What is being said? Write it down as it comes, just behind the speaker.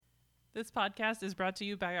This podcast is brought to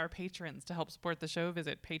you by our patrons. To help support the show,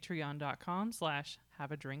 visit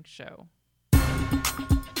patreon.com/haveadrinkshow.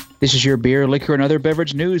 This is your beer, liquor, and other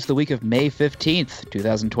beverage news the week of May 15th,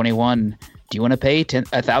 2021. Do you want to pay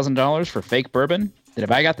 $1,000 for fake bourbon? Then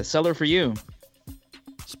have I got the seller for you.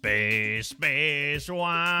 Space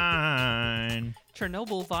wine.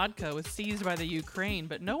 Chernobyl vodka was seized by the Ukraine,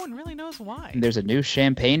 but no one really knows why. And there's a new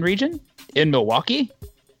Champagne region in Milwaukee?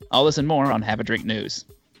 All this and more on Have a Drink News.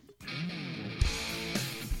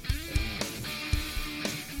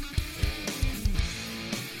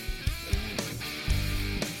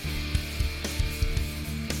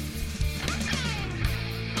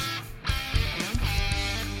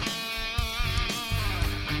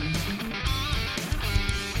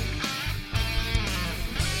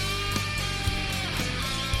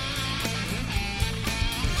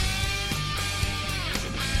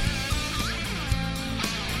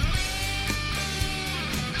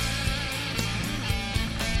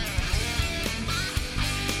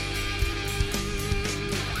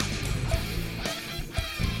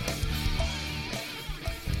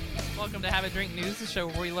 Welcome to Have a Drink News, the show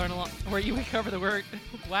where we learn a lot, we cover the word.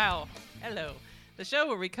 Wow, hello, the show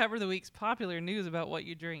where we cover the week's popular news about what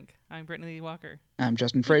you drink. I'm Brittany Walker. I'm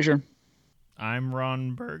Justin Frazier. I'm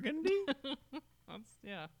Ron Burgundy.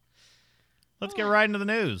 Yeah. Let's get right into the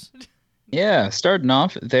news. Yeah, starting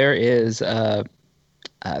off, there is a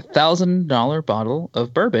 $1,000 bottle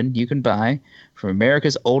of bourbon you can buy from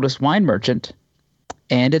America's oldest wine merchant,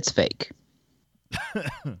 and it's fake.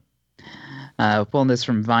 Pulling this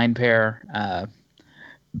from VinePair.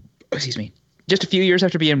 Just a few years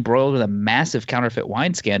after being embroiled with a massive counterfeit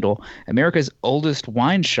wine scandal, America's oldest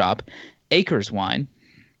wine shop, Acre Wine,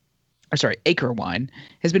 has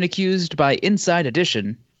been accused by Inside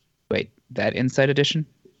Edition. Wait, that Inside Edition?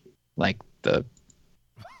 Like the...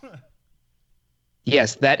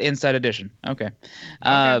 Yes, that Inside Edition. Okay.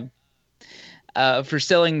 For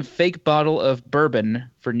selling fake bottle of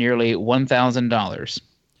bourbon for nearly $1,000.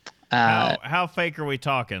 How fake are we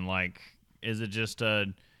talking? Like, is it just a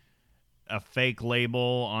fake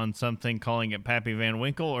label on something calling it Pappy Van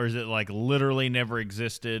Winkle, or is it like literally never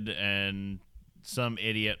existed and some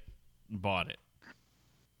idiot bought it?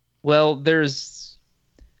 Well, there's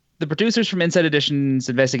the producers from Inside Edition's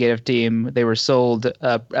investigative team. They were sold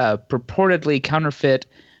purportedly counterfeit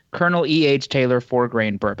Colonel E.H. Taylor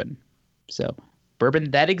 4-grain bourbon. So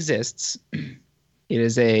bourbon that exists. It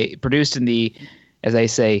is produced in the, as I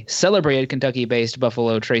say, celebrated Kentucky-based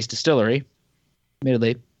Buffalo Trace Distillery.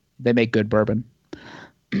 Admittedly, they make good bourbon.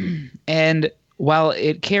 And while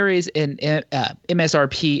it carries an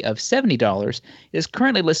MSRP of $70, it is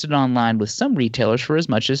currently listed online with some retailers for as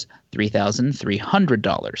much as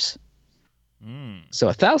 $3,300. So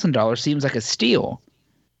 $1,000 seems like a steal,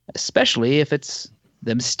 especially if it's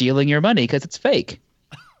them stealing your money because it's fake.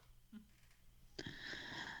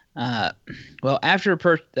 Well, after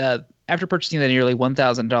purchasing the nearly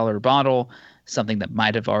 $1,000 bottle, something that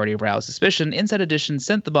might have already aroused suspicion, Inside Edition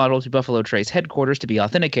sent the bottle to Buffalo Trace headquarters to be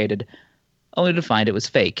authenticated, only to find it was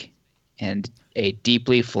fake, and a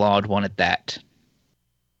deeply flawed one at that.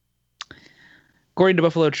 According to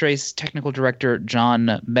Buffalo Trace technical director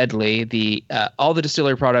John Medley, all the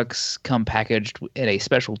distillery products come packaged in a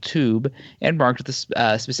special tube and marked with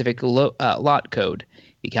a specific lot code.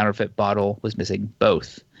 The counterfeit bottle was missing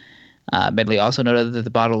both. Medley also noted that the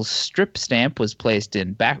bottle's strip stamp was placed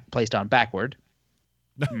on backward.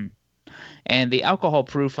 And the alcohol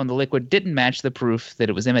proof on the liquid didn't match the proof that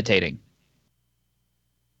it was imitating.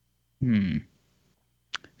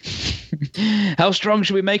 How strong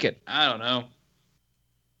should we make it? I don't know.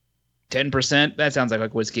 10%? That sounds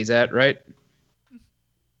like whiskey's at, right?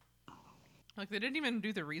 Like, they didn't even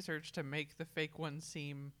do the research to make the fake one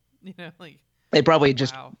seem, like... They probably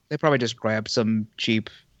just grabbed some cheap,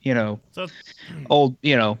 old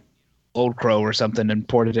crow or something and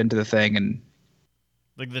poured it into the thing. And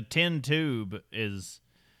like the tin tube is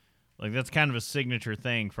like, that's kind of a signature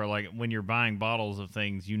thing for like when you're buying bottles of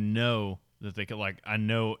things, that they could, like, I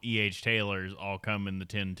know E.H. Taylor's all come in the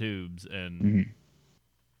tin tubes. And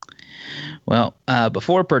Well,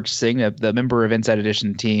 before purchasing, the member of Inside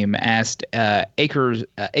Edition team asked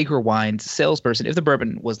Acre Wine's salesperson if the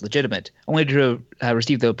bourbon was legitimate, only to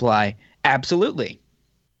receive the reply, absolutely.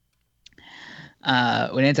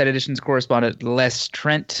 When Inside Edition's correspondent Les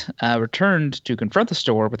Trent returned to confront the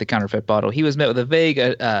store with the counterfeit bottle, he was met with a vague,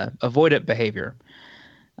 avoidant behavior.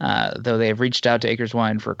 Though they have reached out to Acres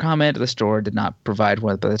Wine for comment, the store did not provide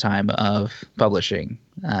one by the time of publishing.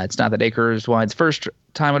 It's not that Acres Wine's first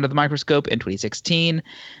time under the microscope. In 2016,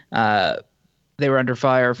 they were under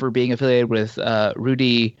fire for being affiliated with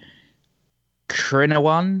Rudy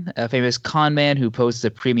Krinawan, a famous con man who posed as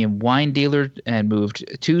a premium wine dealer and moved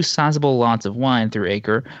 2 sizable lots of wine through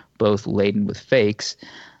Acre, both laden with fakes.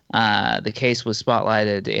 The case was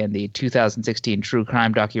spotlighted in the 2016 true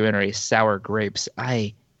crime documentary Sour Grapes.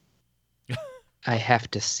 I have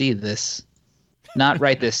to see this. Not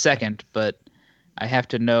right this second, but I have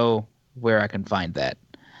to know where I can find that.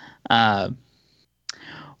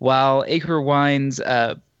 While Acre Wines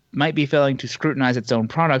might be failing to scrutinize its own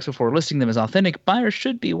products before listing them as authentic, buyers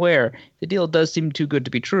should beware. The deal does seem too good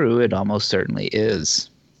to be true. It almost certainly is.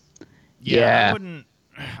 Yeah.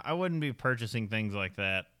 I wouldn't be purchasing things like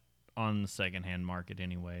that on the secondhand market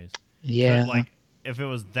anyways. Yeah. So, like, if it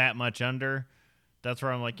was that much under, that's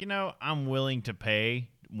where I'm like, I'm willing to pay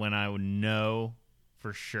when I would know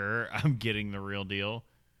for sure I'm getting the real deal,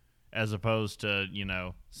 as opposed to,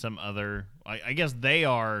 some other, I guess they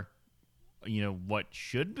are, what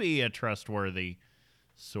should be a trustworthy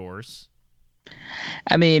source.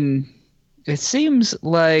 I mean, it seems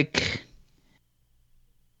like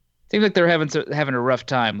they're having a rough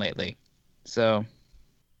time lately. So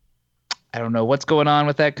I don't know what's going on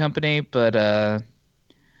with that company, but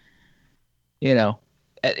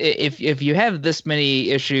if you have this many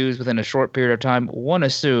issues within a short period of time, one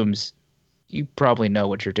assumes you probably know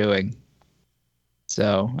what you're doing.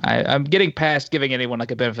 So I'm getting past giving anyone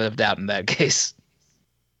like a benefit of doubt in that case.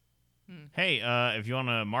 Hey, if you want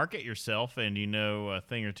to market yourself and you know a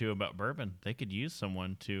thing or two about bourbon, they could use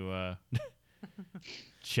someone to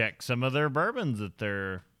check some of their bourbons that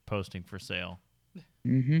they're posting for sale.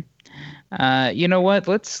 Mm-hmm. You know what?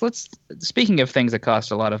 Let's. Speaking of things that cost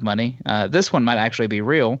a lot of money, this one might actually be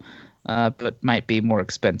real, but might be more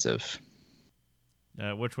expensive.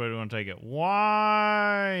 Which way do we want to take it?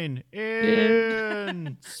 Wine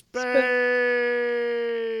in space.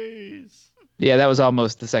 Yeah, that was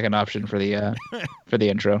almost the second option for the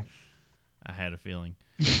intro. I had a feeling.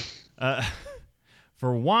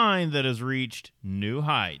 For wine that has reached new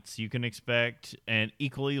heights, you can expect an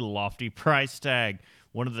equally lofty price tag.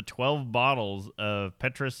 One of the 12 bottles of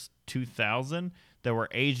Petrus 2000 that were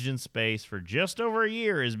aged in space for just over a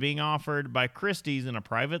year is being offered by Christie's in a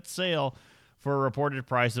private sale for a reported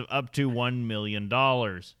price of up to $1 million.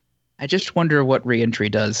 I just wonder what reentry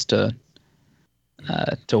does to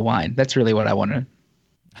wine. That's really what I want to.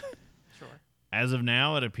 Sure. As of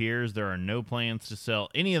now, it appears there are no plans to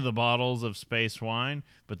sell any of the bottles of space wine,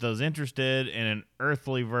 but those interested in an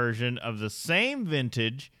earthly version of the same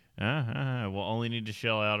vintage will only need to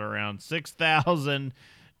shell out around $6,000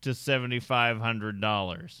 to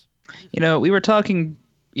 $7,500. We were talking,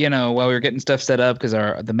 while we were getting stuff set up, because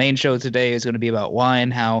the main show today is going to be about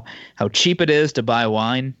wine, how cheap it is to buy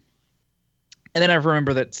wine. And then I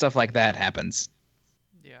remember that stuff like that happens.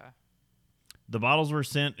 Yeah. The bottles were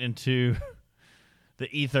sent into the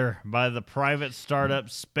ether by the private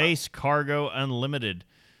startup Space Cargo Unlimited.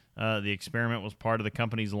 The experiment was part of the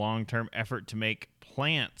company's long-term effort to make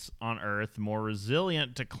plants on Earth more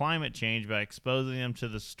resilient to climate change by exposing them to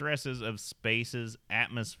the stresses of space's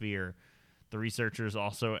atmosphere. The researchers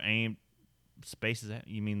also aimed... Space's...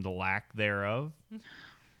 You mean the lack thereof?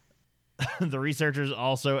 The researchers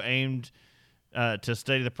also aimed to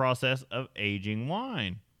study the process of aging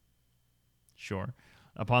wine. Sure.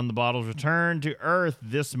 Upon the bottle's return to Earth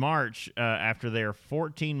this March, after their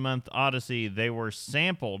 14-month odyssey, they were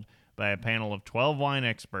sampled by a panel of 12 wine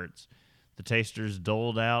experts. The tasters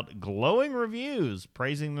doled out glowing reviews,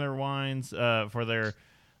 praising their wines for their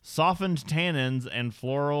softened tannins and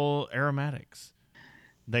floral aromatics.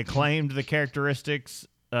 They claimed the characteristics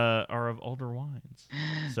are of older wines.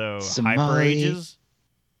 So hyper ages.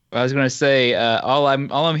 I was going to say, all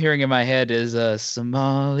I'm hearing in my head is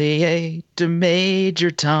sommelier to Major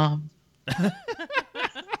Tom.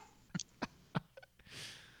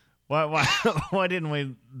 Why didn't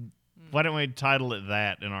we title it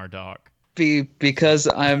that in our doc? Because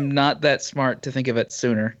I'm not that smart to think of it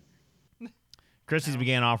sooner. Christie's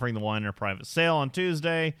began offering the wine in a private sale on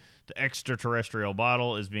Tuesday. The extraterrestrial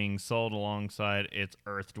bottle is being sold alongside its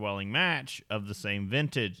Earth-dwelling match of the same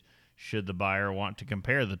vintage, should the buyer want to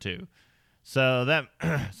compare the two. So that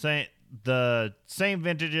the same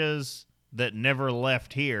vintages that never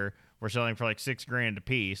left here were selling for like $6,000 a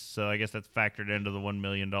piece. So I guess that's factored into the $1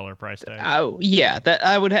 million price tag. Oh yeah, that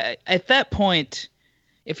I would at that point,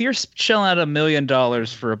 if you're shelling out $1 million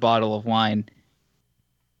for a bottle of wine,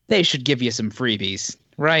 they should give you some freebies,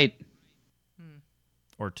 right?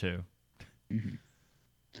 Or two.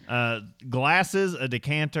 Glasses, a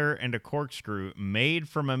decanter, and a corkscrew made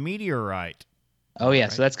from a meteorite. Oh yeah,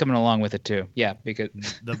 right. So that's coming along with it too. Yeah, because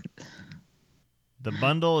the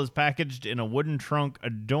bundle is packaged in a wooden trunk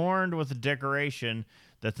adorned with a decoration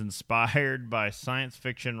that's inspired by science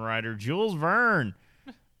fiction writer Jules Verne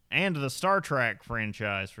and the Star Trek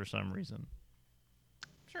franchise for some reason.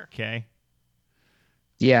 Sure. Okay.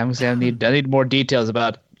 Yeah, I'm gonna say I need more details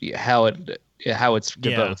about how it's to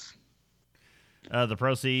Yeah. both. The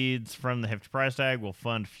proceeds from the hefty price tag will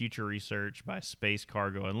fund future research by Space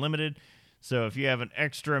Cargo Unlimited. So if you have an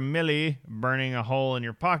extra milli burning a hole in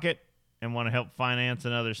your pocket and want to help finance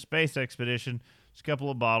another space expedition, there's a couple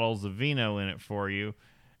of bottles of vino in it for you.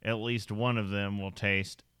 At least one of them will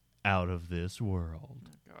taste out of this world.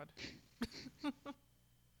 Oh, God.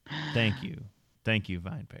 Thank you. Thank you,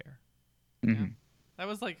 Vine Pair. Mm-hmm. That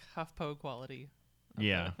was like HuffPo quality. Of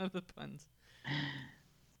Yeah. of the puns.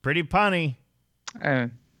 Pretty punny.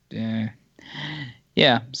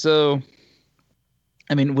 Yeah. So,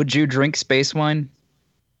 I mean, would you drink space wine?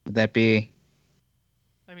 Would that be?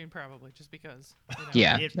 I mean, probably just because.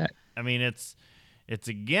 Yeah. I mean, it's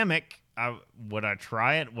a gimmick. Would I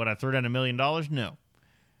try it? Would I throw down $1 million? No.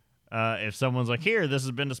 If someone's like, "Here, this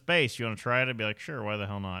has been to space. You want to try it?" I'd be like, "Sure. Why the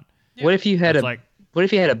hell not?" Yeah. What if you had It's What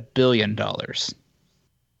if you had $1 billion?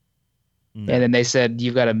 No. And then they said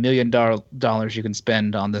you've got $1 million you can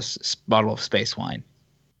spend on this bottle of space wine.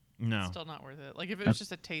 No. Still not worth it. Like if it was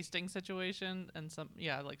just a tasting situation and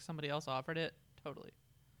like somebody else offered it, totally.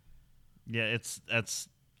 Yeah, that's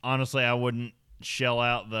honestly, I wouldn't shell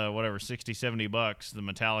out the whatever $60-$70 the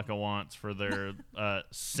Metallica wants for their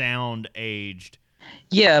sound aged.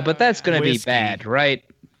 Yeah, but that's yeah. going to be Whiskey. bad, right?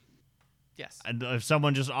 Yes. And if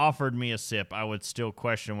someone just offered me a sip, I would still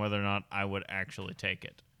question whether or not I would actually take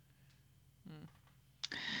it.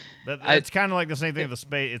 But it's kind of like the same thing with the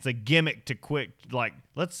space. It's a gimmick to quick, like,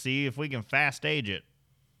 let's see if we can fast age it.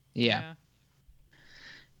 Yeah.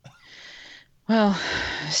 Well,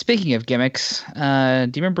 speaking of gimmicks, do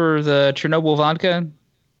you remember the Chernobyl vodka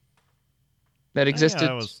that existed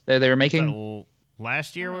that was- that they were Was making? that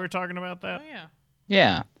last year we were talking about Oh that?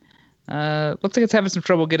 yeah. Yeah. Looks like it's having some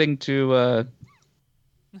trouble getting to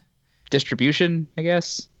distribution, I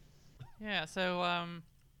guess. Yeah. So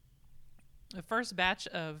the first batch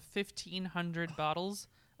of 1,500 bottles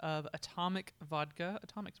of atomic vodka,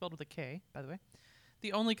 atomic spelled with a K, by the way,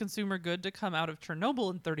 the only consumer good to come out of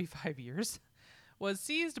Chernobyl in 35 years, was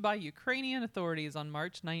seized by Ukrainian authorities on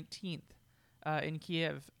March 19th in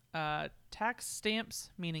Kiev. Tax stamps,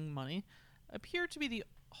 meaning money, appear to be the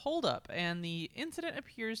holdup, and the incident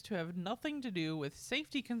appears to have nothing to do with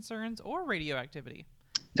safety concerns or radioactivity.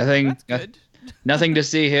 Nothing. That's good. Nothing to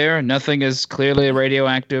see here. Nothing is clearly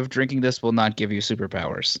radioactive. Drinking this will not give you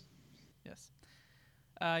superpowers. Yes.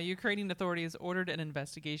 Ukrainian authorities ordered an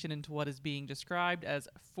investigation into what is being described as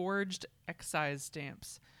forged excise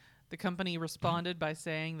stamps. The company responded by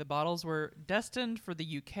saying the bottles were destined for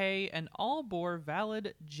the UK and all bore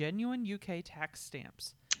valid, genuine UK tax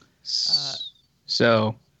stamps.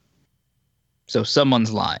 So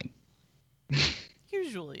someone's lying.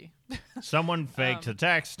 Usually. Someone faked the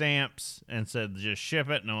tax stamps and said, just ship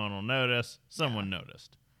it, no one will notice. Someone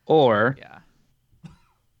noticed. Or Yeah.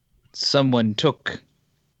 someone took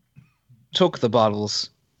the bottles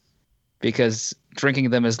because drinking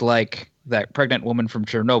them is like that pregnant woman from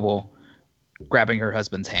Chernobyl grabbing her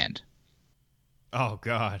husband's hand. Oh,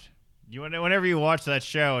 God. Whenever you watch that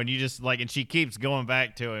show and you just like, and she keeps going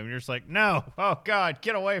back to him, you're just like, no, oh, God,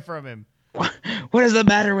 get away from him. What is the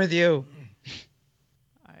matter with you?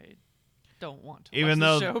 I don't want to Even watch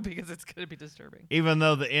though- the show because it's going to be disturbing. Even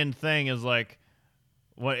though the end thing is like,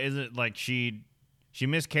 what is it? Like she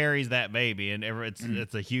miscarries that baby and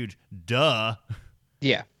it's a huge duh.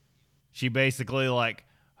 Yeah. She basically like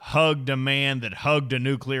hugged a man that hugged a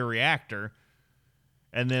nuclear reactor.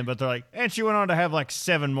 And then, but they're like, and she went on to have like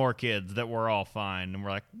 7 more kids that were all fine. And we're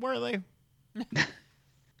like, were they?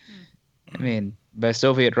 I mean, by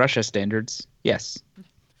Soviet Russia standards, yes.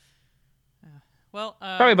 Well,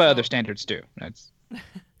 Probably by so- other standards too. That's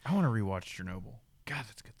I want to rewatch Chernobyl. God,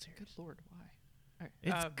 that's a good series. Good Lord, why? All right,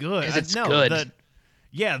 It's good. 'Cause it's No, good.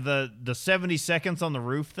 The 70 seconds on the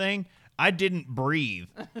roof thing, I didn't breathe.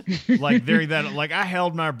 Like during that, like I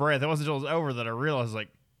held my breath. It wasn't until it was over that I realized like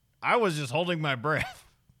I was just holding my breath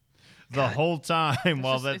the whole time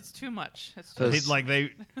while that it's too much. It's So too it's-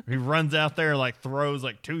 he runs out there like throws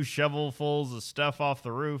like 2 shovelfuls of stuff off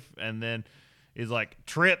the roof and then he's like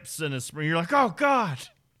trips and you're like, oh God.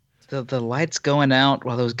 the lights going out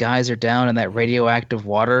while those guys are down in that radioactive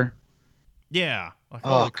water. Yeah. Like,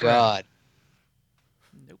 Oh holy crap. God.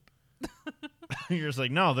 Nope. You're just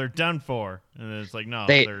like, no, they're done for. And then it's like, no,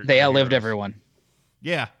 They they're outlived heroes. everyone.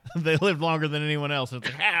 Yeah, they lived longer than anyone else. It's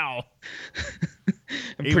like, how?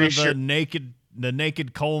 I'm Even pretty the sure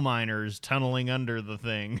naked coal miners tunneling under the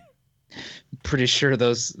thing.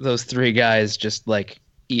 those 3 guys just like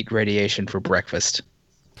eat radiation for breakfast.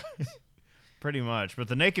 Pretty much. But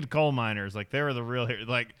the naked coal miners, like, they were the real,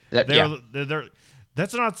 like, Yeah. they're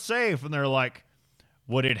that's not safe. And they're like,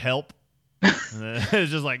 would it help? And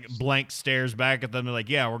it's just like blank stares back at them. They're like,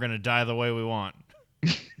 yeah, we're going to die the way we want.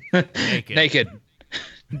 Naked.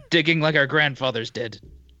 Digging like our grandfathers did.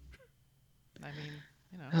 I mean,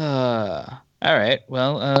 you know. All right.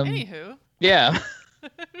 Well, Anywho. yeah.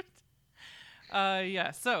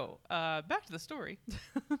 Yeah, so back to the story.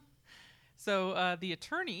 So the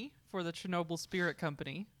attorney for the Chernobyl Spirit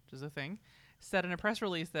Company, which is a thing, said in a press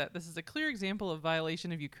release that this is a clear example of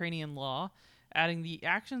violation of Ukrainian law, adding the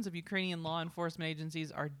actions of Ukrainian law enforcement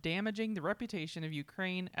agencies are damaging the reputation of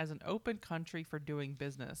Ukraine as an open country for doing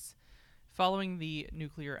business. Following the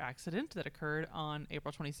nuclear accident that occurred on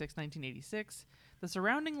April 26, 1986, the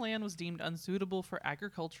surrounding land was deemed unsuitable for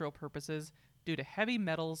agricultural purposes due to heavy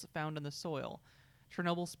metals found in the soil.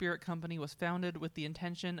 Chernobyl Spirit Company was founded with the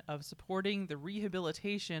intention of supporting the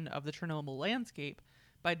rehabilitation of the Chernobyl landscape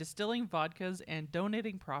by distilling vodkas and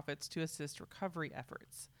donating profits to assist recovery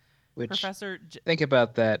efforts. Which, think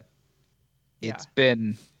about that. It's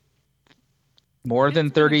been more than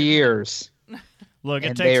 30 years. Look,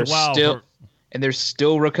 it takes a while. And there's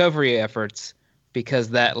still recovery efforts because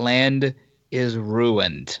that land is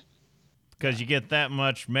ruined. Because you get that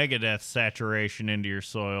much Megadeth saturation into your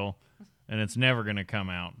soil, and it's never going to come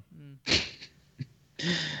out.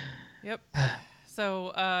 Yep.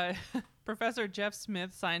 So, Professor Jeff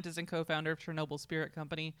Smith, scientist and co-founder of Chernobyl Spirit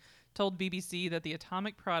Company, told BBC that the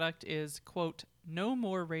atomic product is, quote, no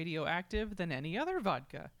more radioactive than any other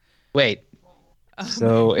vodka. Wait.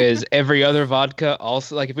 So is every other vodka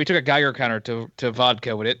also, like, if we took a Geiger counter to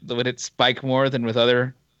vodka, would it spike more than with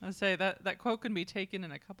other? I'd say that quote can be taken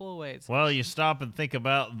in a couple of ways. Well, you stop and think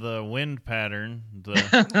about the wind pattern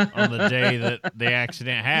on the day that the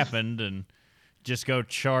accident happened, and just go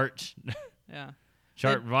chart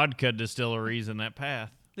vodka distilleries in that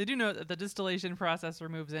path. They do know that the distillation process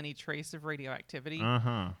removes any trace of radioactivity.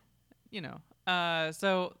 You know.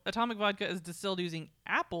 So atomic vodka is distilled using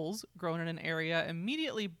apples grown in an area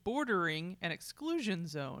immediately bordering an exclusion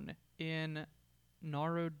zone in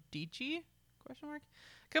Narodichi? ?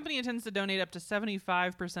 Company intends to donate up to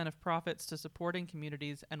 75% of profits to supporting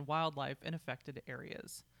communities and wildlife in affected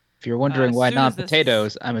areas. If you're wondering why not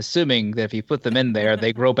potatoes, I'm assuming that if you put them in there,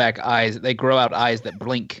 they grow out eyes that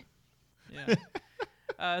blink. Yeah.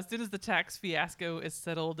 As soon as the tax fiasco is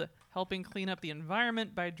settled, helping clean up the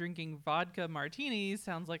environment by drinking vodka martinis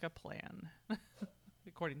sounds like a plan,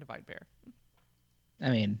 according to Vide Bear.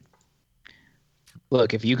 I mean,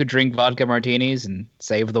 look, if you could drink vodka martinis and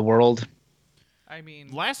save the world. I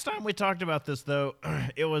mean, last time we talked about this, though,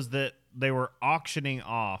 it was that they were auctioning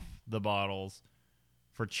off the bottles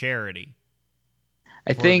for charity.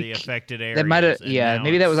 I think the affected areas. That might have,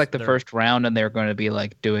 maybe that was like the first round, and they were going to be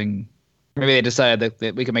like doing. Maybe they decided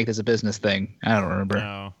that we could make this a business thing. I don't remember.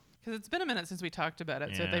 No, because it's been a minute since we talked about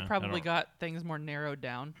it, so they probably got things more narrowed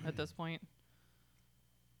down at this point.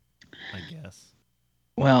 I guess.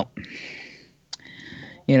 Well,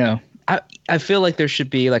 you know, I feel like there should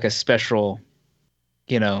be like a special,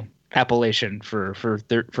 you know, appellation for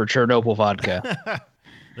Chernobyl vodka.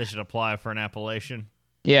 They should apply for an appellation.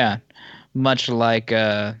 Yeah, much like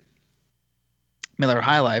Miller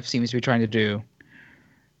High Life seems to be trying to do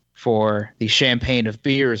for the Champagne of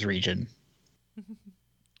Beers region.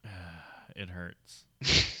 It hurts.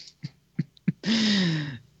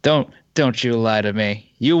 Don't you lie to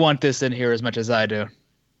me. You want this in here as much as I do.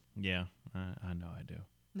 Yeah, I know I do.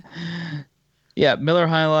 Yeah, Miller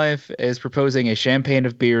High Life is proposing a Champagne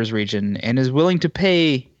of Beers region and is willing to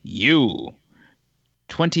pay you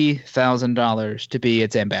 $20,000 to be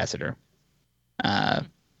its ambassador.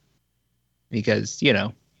 Because, you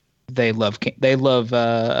know, they love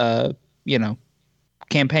you know,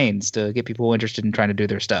 campaigns to get people interested in trying to do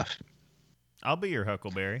their stuff. I'll be your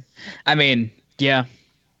Huckleberry. I mean, yeah.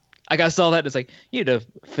 I saw that. It's like, you need to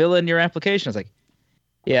fill in your application. I was like,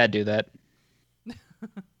 yeah, I'd do that.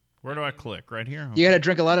 Where do I click? Right here? You got to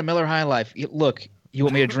drink a lot of Miller High Life. Look, you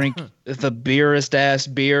want me to drink the beerest ass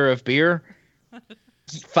beer of beer?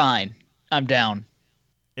 Fine. I'm down.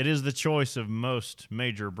 It is the choice of most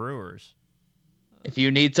major brewers. If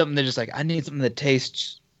you need something that just like, I need something that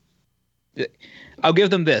tastes, I'll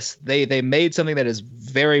give them this. They made something that is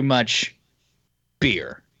very much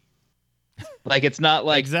beer. Like, it's not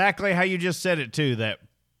like exactly how you just said it too. That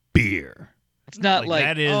beer. It's not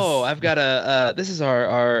like oh, I've got a this is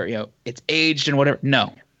our you know, it's aged and whatever.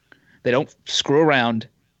 No, they don't screw around.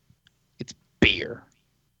 It's beer.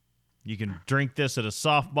 You can drink this at a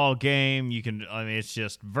softball game. You can. I mean, it's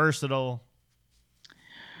just versatile.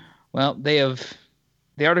 Well, they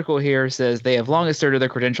the article here says they have long asserted their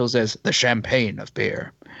credentials as the champagne of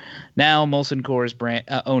beer. Now, Molson Coors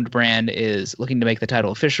owned brand is looking to make the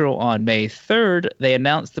title official. On May 3rd, they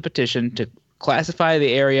announced the petition to classify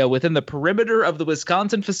the area within the perimeter of the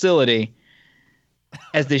Wisconsin facility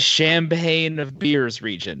as the Champagne of Beers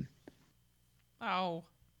region. Oh.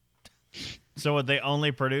 So would they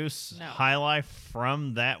only produce No. High Life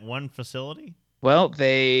from that one facility? Well,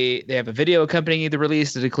 they have a video accompanying the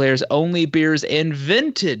release that declares only beers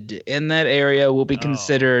invented in that area will be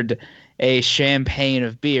considered a champagne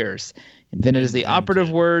of beers. Invented is the operative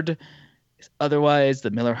word. Otherwise, the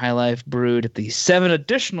Miller High Life brewed at the 7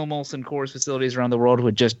 additional Molson Coors facilities around the world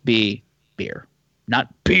would just be beer. Not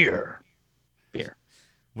beer. Beer.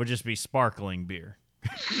 Would just be sparkling beer.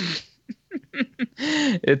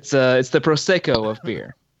 It's the Prosecco of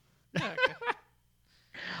beer. Okay.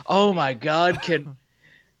 Oh my God!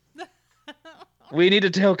 We need to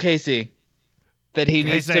tell Casey that he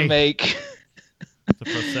needs to Casey. make The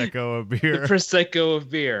Prosecco of beer. the Prosecco of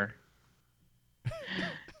beer.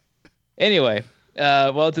 Anyway,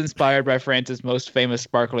 well, it's inspired by France's most famous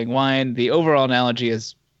sparkling wine. The overall analogy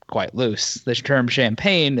is quite loose. The term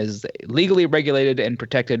champagne is legally regulated and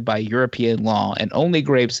protected by European law, and only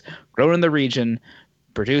grapes grown in the region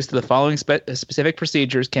produced to the following specific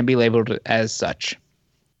procedures can be labeled as such.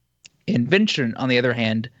 Invention, on the other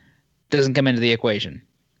hand, doesn't come into the equation.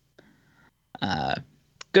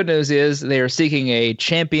 Good news is they are seeking a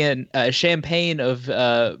champagne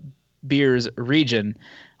of beers region,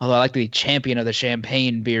 although I like the champion of the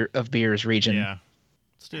champagne beers region. Yeah.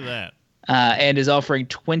 Let's do that. And is offering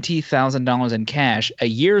 $20,000 in cash, a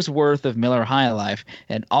year's worth of Miller High Life,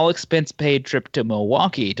 an all-expense-paid trip to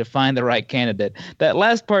Milwaukee to find the right candidate. That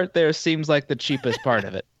last part there seems like the cheapest part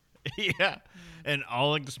of it. Yeah. An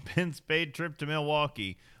all expense paid trip to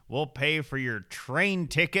Milwaukee. We'll pay for your train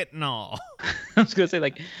ticket and all. I was gonna say,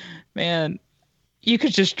 like, man, you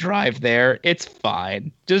could just drive there. It's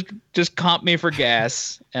fine. Just comp me for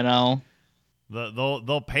gas, and I'll.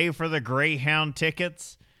 They'll pay for the Greyhound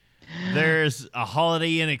tickets. There's a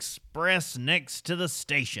Holiday Inn Express next to the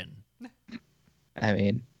station. I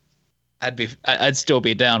mean, I'd still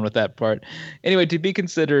be down with that part. Anyway, to be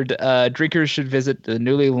considered, drinkers should visit the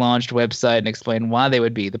newly launched website and explain why they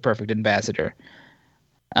would be the perfect ambassador.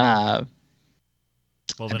 Well,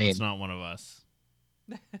 then mean- it's not one of us.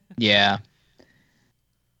 Yeah.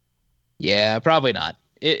 Yeah, probably not.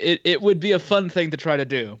 It would be a fun thing to try to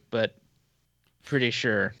do, but pretty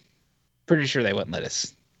sure they wouldn't let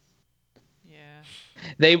us. Yeah.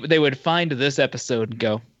 They would find this episode and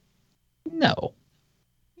go, no.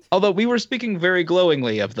 Although we were speaking very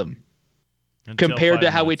glowingly of them Until compared to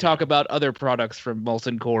 5 how we minutes talk ago. about other products from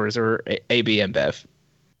Molson Coors or AB InBev.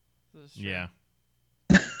 This is true. Yeah.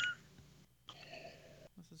 This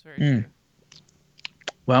is very Mm. true.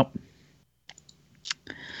 Well,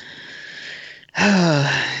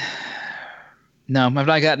 no, I've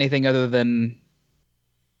not got anything other than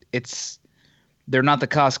they're not the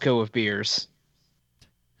Costco of beers.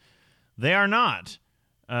 They are not.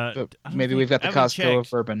 But I don't maybe think- we've got the I haven't Costco of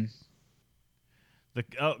checked. bourbon.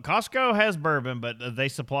 Costco has bourbon, but they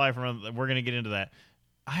supply from. We're going to get into that.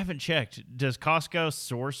 I haven't checked. Does Costco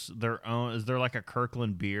source their own? Is there like a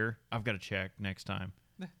Kirkland beer? I've got to check next time.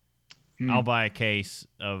 Hmm. I'll buy a case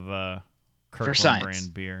of Kirkland science.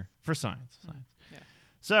 brand beer for science. Yeah.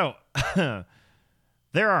 So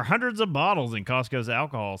there are hundreds of bottles in Costco's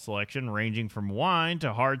alcohol selection, ranging from wine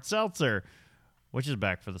to hard seltzer, which is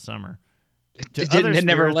back for the summer. To other It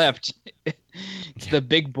never spirits- left. It's the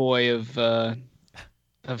big boy of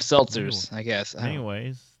seltzers, I guess. I don't know.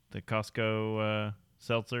 Anyways, the Costco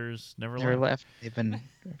seltzers never Never left. left. They've been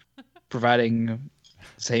providing the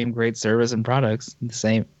same great service and products. The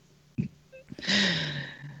same.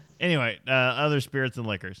 Anyway, other spirits and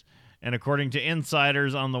liquors. And according to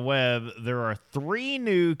insiders on the web, there are 3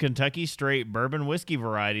 new Kentucky straight bourbon whiskey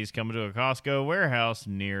varieties coming to a Costco warehouse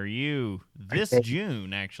near you this they-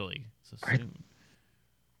 June, actually. So Are- soon.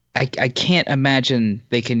 I can't imagine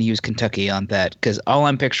they can use Kentucky on that because all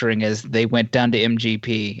I'm picturing is they went down to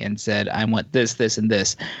MGP and said, "I want this, this, and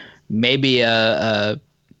this." Maybe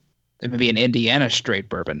maybe an Indiana straight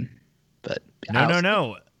bourbon, but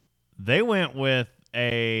No. They went with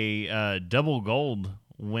a double gold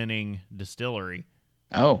winning distillery.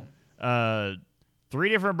 Oh, 3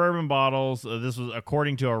 different bourbon bottles. This was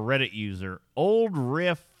according to a Reddit user. Old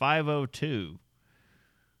Riff 502.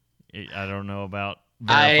 I don't know about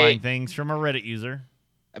verifying things from a Reddit user.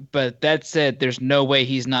 but that said, there's no way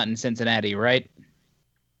he's not in Cincinnati, right?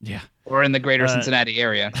 Yeah. Or in the greater Uh, Cincinnati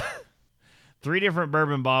area. 3 different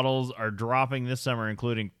bourbon bottles are dropping this summer,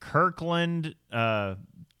 including Kirkland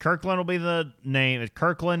Kirkland will be the name. It's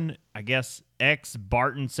Kirkland, I guess, X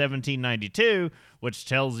Barton 1792, which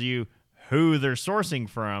tells you who they're sourcing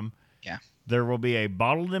from. Yeah. There will be a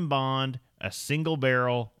bottled in bond, a single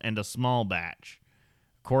barrel, and a small batch.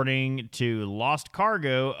 According to Lost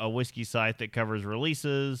Cargo, a whiskey site that covers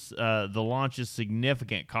releases, the launch is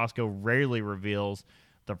significant. Costco rarely reveals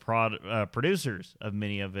the producers of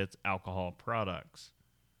many of its alcohol products.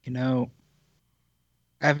 You know,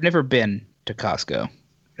 I've never been to Costco.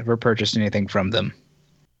 Never purchased anything from them.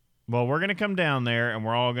 Well, we're going to come down there, and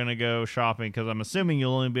we're all going to go shopping, because I'm assuming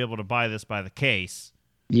you'll only be able to buy this by the case.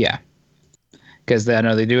 Yeah. Because I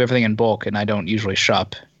know they do everything in bulk, and I don't usually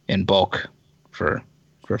shop in bulk for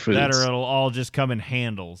foods. That or it'll all just come in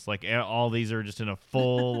handles. Like, all these are just in a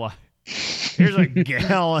full... here's a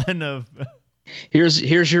gallon of...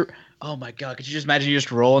 Here's your... Oh, my God. Could you just imagine you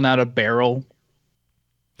just rolling out a barrel?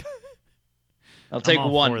 I'll take I'm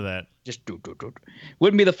all one. for that. Just do.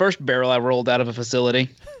 Wouldn't be the first barrel I rolled out of a facility.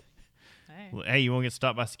 Hey, you won't get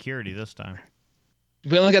stopped by security this time.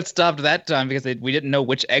 We only got stopped that time because we didn't know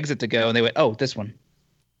which exit to go, and they went, "Oh, this one."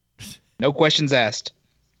 No questions asked.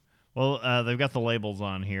 Well, they've got the labels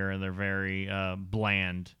on here, and they're very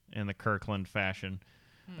bland in the Kirkland fashion.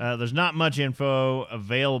 There's not much info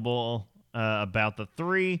available about the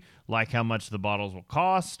three, like how much the bottles will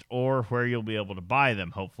cost or where you'll be able to buy them,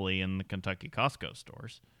 hopefully in the Kentucky Costco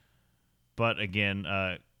stores. But again,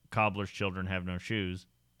 cobbler's children have no shoes.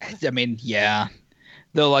 I mean, yeah.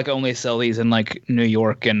 They'll only sell these in New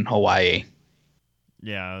York and Hawaii.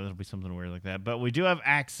 Yeah, there'll be something weird like that. But we do have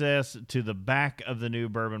access to the back of the new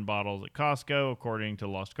bourbon bottles at Costco, according to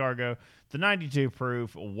Lost Cargo. The 92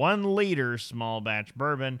 proof 1 liter small batch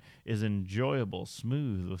bourbon is enjoyable,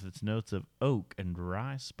 smooth with its notes of oak and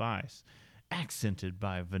dry spice, accented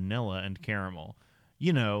by vanilla and caramel.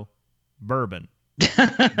 You know, bourbon.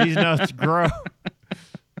 These notes grow.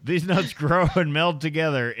 These notes grow and meld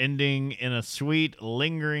together, ending in a sweet,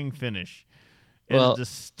 lingering finish. It is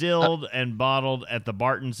distilled and bottled at the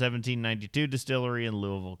Barton 1792 distillery in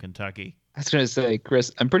Louisville, Kentucky. I was going to say,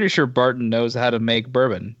 Chris, I'm pretty sure Barton knows how to make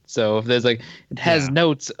bourbon. So if there's it has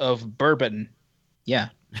notes of bourbon, yeah.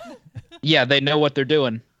 Yeah, they know what they're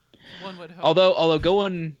doing. One would hope. Although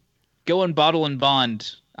going bottle and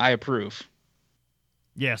bond, I approve.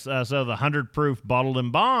 Yes, so the 100 proof bottled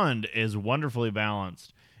in bond is wonderfully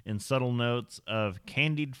balanced in subtle notes of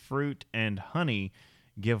candied fruit and honey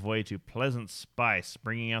give way to pleasant spice,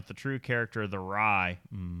 bringing out the true character of the rye.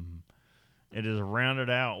 It is rounded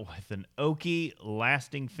out with an oaky,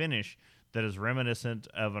 lasting finish that is reminiscent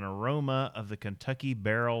of an aroma of the Kentucky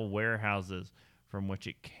barrel warehouses from which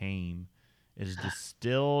it came. It is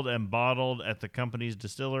distilled and bottled at the company's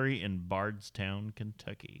distillery in Bardstown,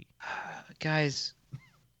 Kentucky. Guys,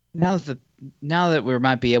 now that we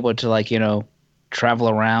might be able to travel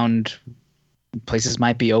around, places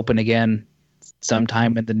might be open again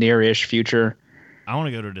sometime in the near-ish future. I want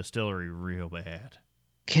to go to a distillery real bad.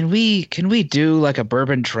 Can we do a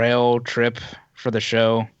bourbon trail trip for the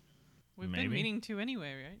show? We've been meaning to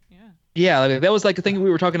anyway, right? Yeah. Yeah, that was a thing we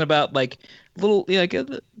were talking about, little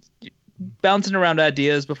bouncing around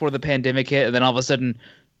ideas before the pandemic hit, and then all of a sudden,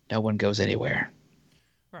 no one goes anywhere.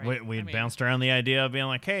 Right. We bounced around the idea of being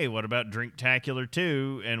like, hey, what about Drinktacular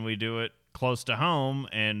 2? And we do it close to home,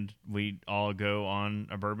 and we all go on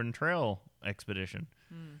a bourbon trail expedition.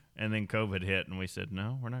 And then COVID hit, and we said,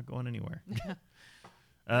 no, we're not going anywhere.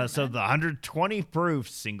 So the 120 proof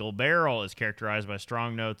single barrel is characterized by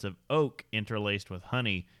strong notes of oak interlaced with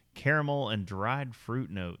honey, caramel, and dried fruit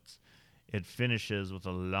notes. It finishes with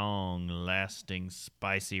a long-lasting,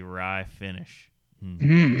 spicy rye finish.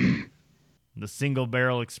 The single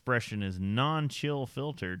barrel expression is non-chill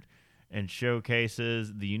filtered and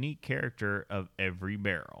showcases the unique character of every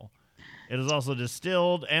barrel. It is also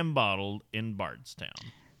distilled and bottled in Bardstown.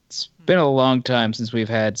 It's been a long time since we've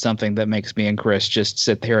had something that makes me and Chris just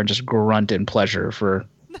sit there and just grunt in pleasure for...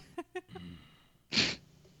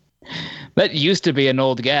 That used to be an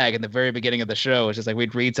old gag in the very beginning of the show. It's just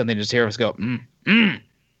we'd read something and just hear us go,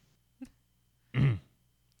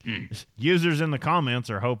 Users in the comments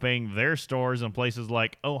are hoping their stores in places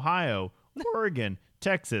like Ohio, Oregon,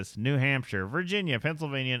 Texas, New Hampshire, Virginia,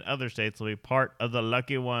 Pennsylvania, and other states will be part of the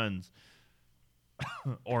lucky ones.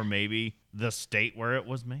 Or maybe the state where it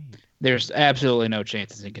was made. There's absolutely no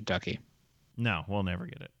chances in Kentucky. No, we'll never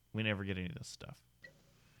get it. We never get any of this stuff.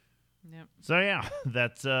 Yep. So yeah,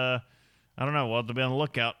 that's I don't know. We'll have to be on the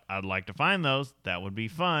lookout. I'd like to find those. That would be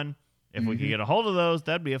fun. If we could get a hold of those,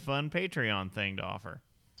 that'd be a fun Patreon thing to offer.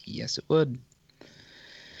 Yes, it would.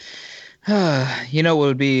 You know what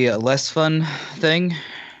would be a less fun thing?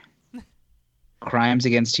 Crimes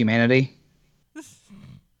against humanity.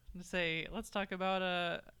 say, let's talk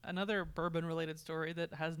about another bourbon-related story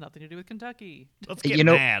that has nothing to do with Kentucky. Let's get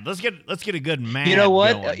mad. Let's get a good mad. You know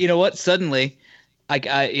what? Going. You know what? Suddenly,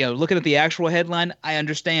 looking at the actual headline, I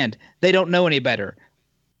understand. They don't know any better.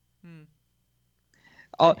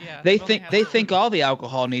 They think all the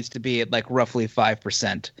alcohol needs to be at like roughly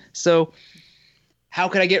 5%. So, how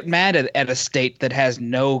could I get mad at a state that has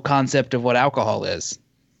no concept of what alcohol is?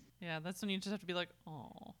 Yeah, that's when you just have to be like,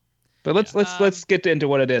 oh. But let's get into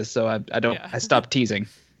what it is. So I stop teasing.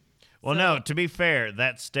 Well, no. To be fair,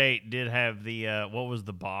 that state did have the what was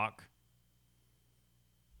the Bach?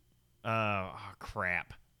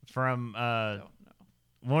 Crap. From when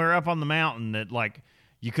we were up on the mountain, that like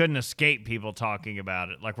you couldn't escape people talking about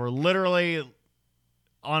it. Like we're literally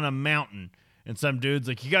on a mountain, and some dude's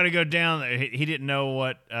like, "You got to go down there." He didn't know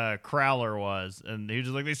what Crowler was, and he was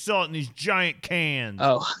just like, "They sell it in these giant cans."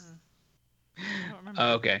 Oh.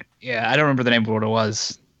 Okay. Yeah, I don't remember the name of what it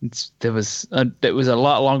was. It was a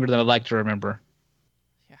lot longer than I'd like to remember.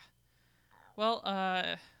 Yeah. Well,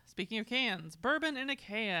 speaking of cans, bourbon in a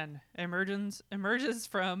can emerges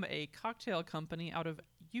from a cocktail company out of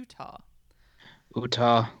Utah.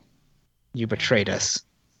 Utah, you betrayed us. A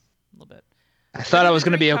little bit. I thought I was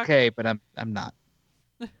going to be okay, but I'm not.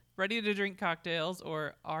 Ready to drink cocktails,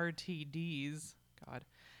 or RTDs,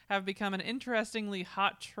 have become an increasingly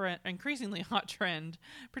hot trend,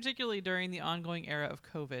 particularly during the ongoing era of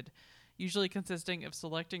COVID, usually consisting of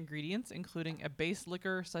select ingredients, including a base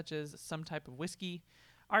liquor such as some type of whiskey.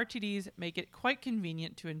 RTDs make it quite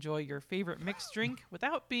convenient to enjoy your favorite mixed drink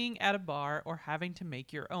without being at a bar or having to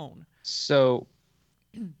make your own. So,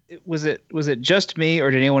 was it just me,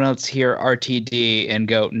 or did anyone else hear RTD and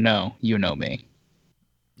go, "No, you know me"?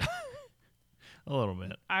 A little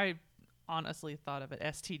bit. I honestly thought of it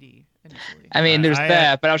STD initially. I mean, there's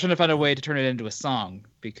that, but I was trying to find a way to turn it into a song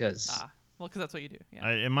because. Because that's what you do.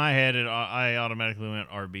 Yeah. In my head, I automatically went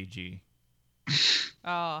RBG.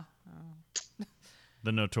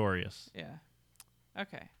 The Notorious. Yeah.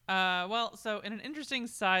 Okay. Well, so in an interesting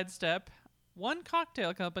sidestep, one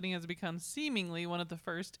cocktail company has become seemingly one of the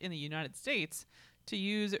first in the United States to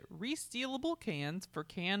use resealable cans for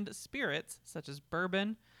canned spirits, such as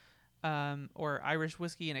bourbon, or Irish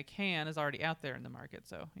whiskey in a can is already out there in the market.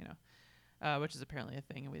 So, which is apparently a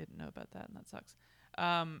thing, and we didn't know about that, and that sucks.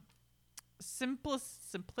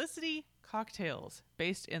 Simplicity Cocktails,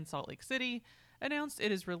 based in Salt Lake City, announced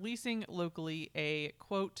it is releasing locally a,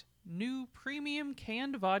 quote, new premium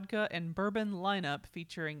canned vodka and bourbon lineup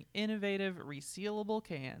featuring innovative resealable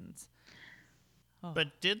cans. Oh.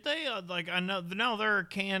 But did they, I know, no, there are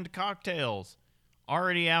canned cocktails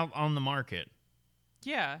already out on the market.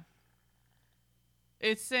 Yeah.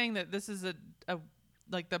 It's saying that this is a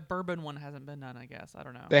the bourbon one hasn't been done, I guess. I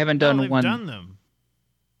don't know. They haven't done they've one. Done them.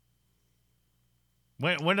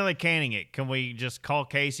 When are they canning it? Can we just call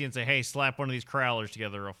Casey and say, "Hey, slap one of these Crowlers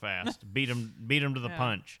together real fast. beat them to the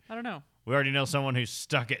punch." I don't know. We already know someone who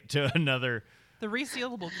stuck it to another. The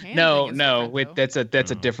resealable can. No. Wait, that's a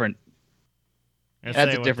different.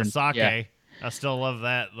 That's a different sake. Yeah. I still love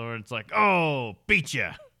that. Lord, it's like, oh, beat you.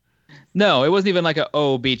 No, it wasn't even like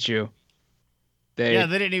beat you. They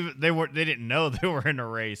didn't know they were in a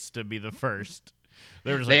race to be the first.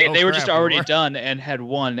 They were just already done and had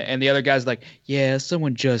won, and the other guy's like, yeah,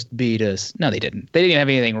 someone just beat us. No, they didn't. They didn't have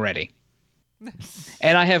anything ready.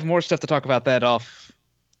 And I have more stuff to talk about that off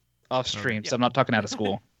stream, so I'm not talking out of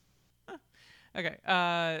school. Okay.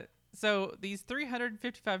 So these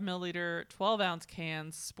 355 milliliter 12-ounce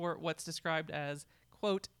cans sport what's described as,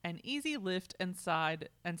 quote, an easy lift and slide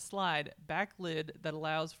back lid that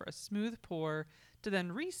allows for a smooth pour to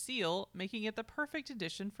then reseal, making it the perfect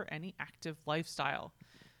addition for any active lifestyle.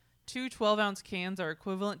 2 12-ounce cans are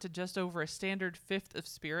equivalent to just over a standard fifth of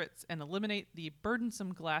spirits and eliminate the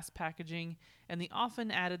burdensome glass packaging and the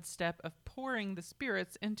often added step of pouring the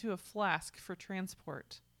spirits into a flask for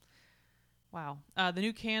transport. Wow. The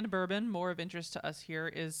new canned bourbon, more of interest to us here,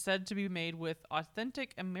 is said to be made with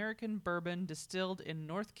authentic American bourbon distilled in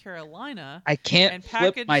North Carolina. I can't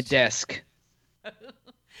flip my desk.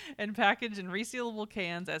 And packaged in resealable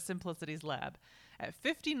cans at Simplicity's lab. At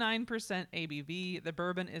 59% ABV, the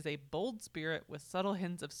bourbon is a bold spirit with subtle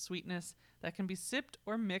hints of sweetness that can be sipped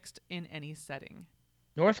or mixed in any setting.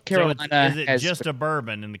 North Carolina is it just a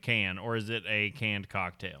bourbon in the can, or is it a canned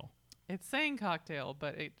cocktail? It's saying cocktail,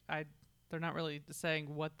 but they're not really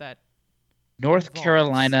saying what that North involves.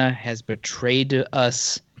 Carolina has betrayed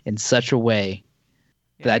us in such a way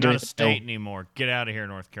that I don't not a state anymore. Get out of here,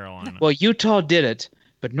 North Carolina. Well, Utah did it,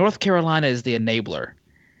 but North Carolina is the enabler.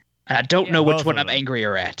 And I don't know which one I'm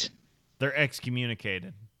angrier at. They're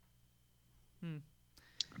excommunicated.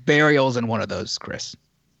 Burial's in one of those, Chris.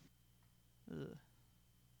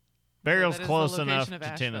 Burial's that is the close location enough of to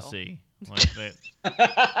Asheville. Tennessee. Like that.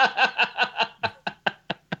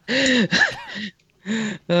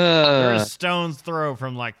 They're a stone's throw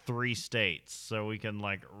from like 3 states, so we can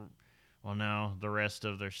like. Well, no, the rest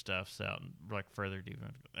of their stuff's out like further deep.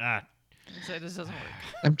 So this doesn't work.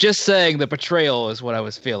 I'm just saying the betrayal is what I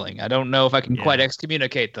was feeling. I don't know if I can quite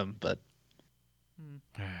excommunicate them, but.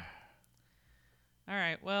 All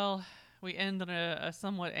right. Well, we end on a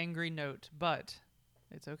somewhat angry note, but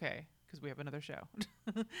it's okay because we have another show.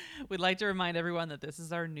 We'd like to remind everyone that this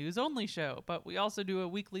is our news-only show, but we also do a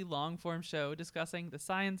weekly long-form show discussing the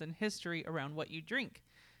science and history around what you drink.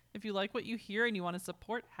 If you like what you hear and you want to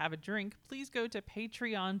support Have a Drink, please go to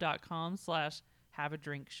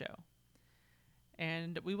patreon.com/haveadrinkshow.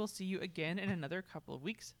 And we will see you again in another couple of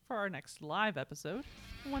weeks for our next live episode.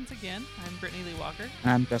 Once again, I'm Brittany Lee Walker.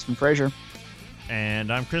 I'm Justin Frazier.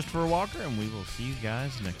 And I'm Christopher Walker, and we will see you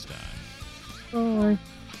guys next time. Bye.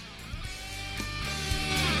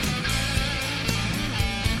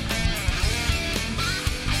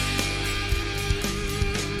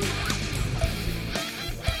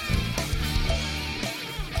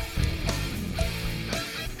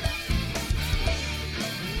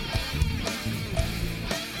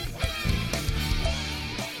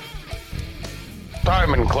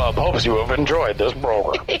 Diamond Club hopes you have enjoyed this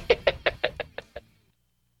program.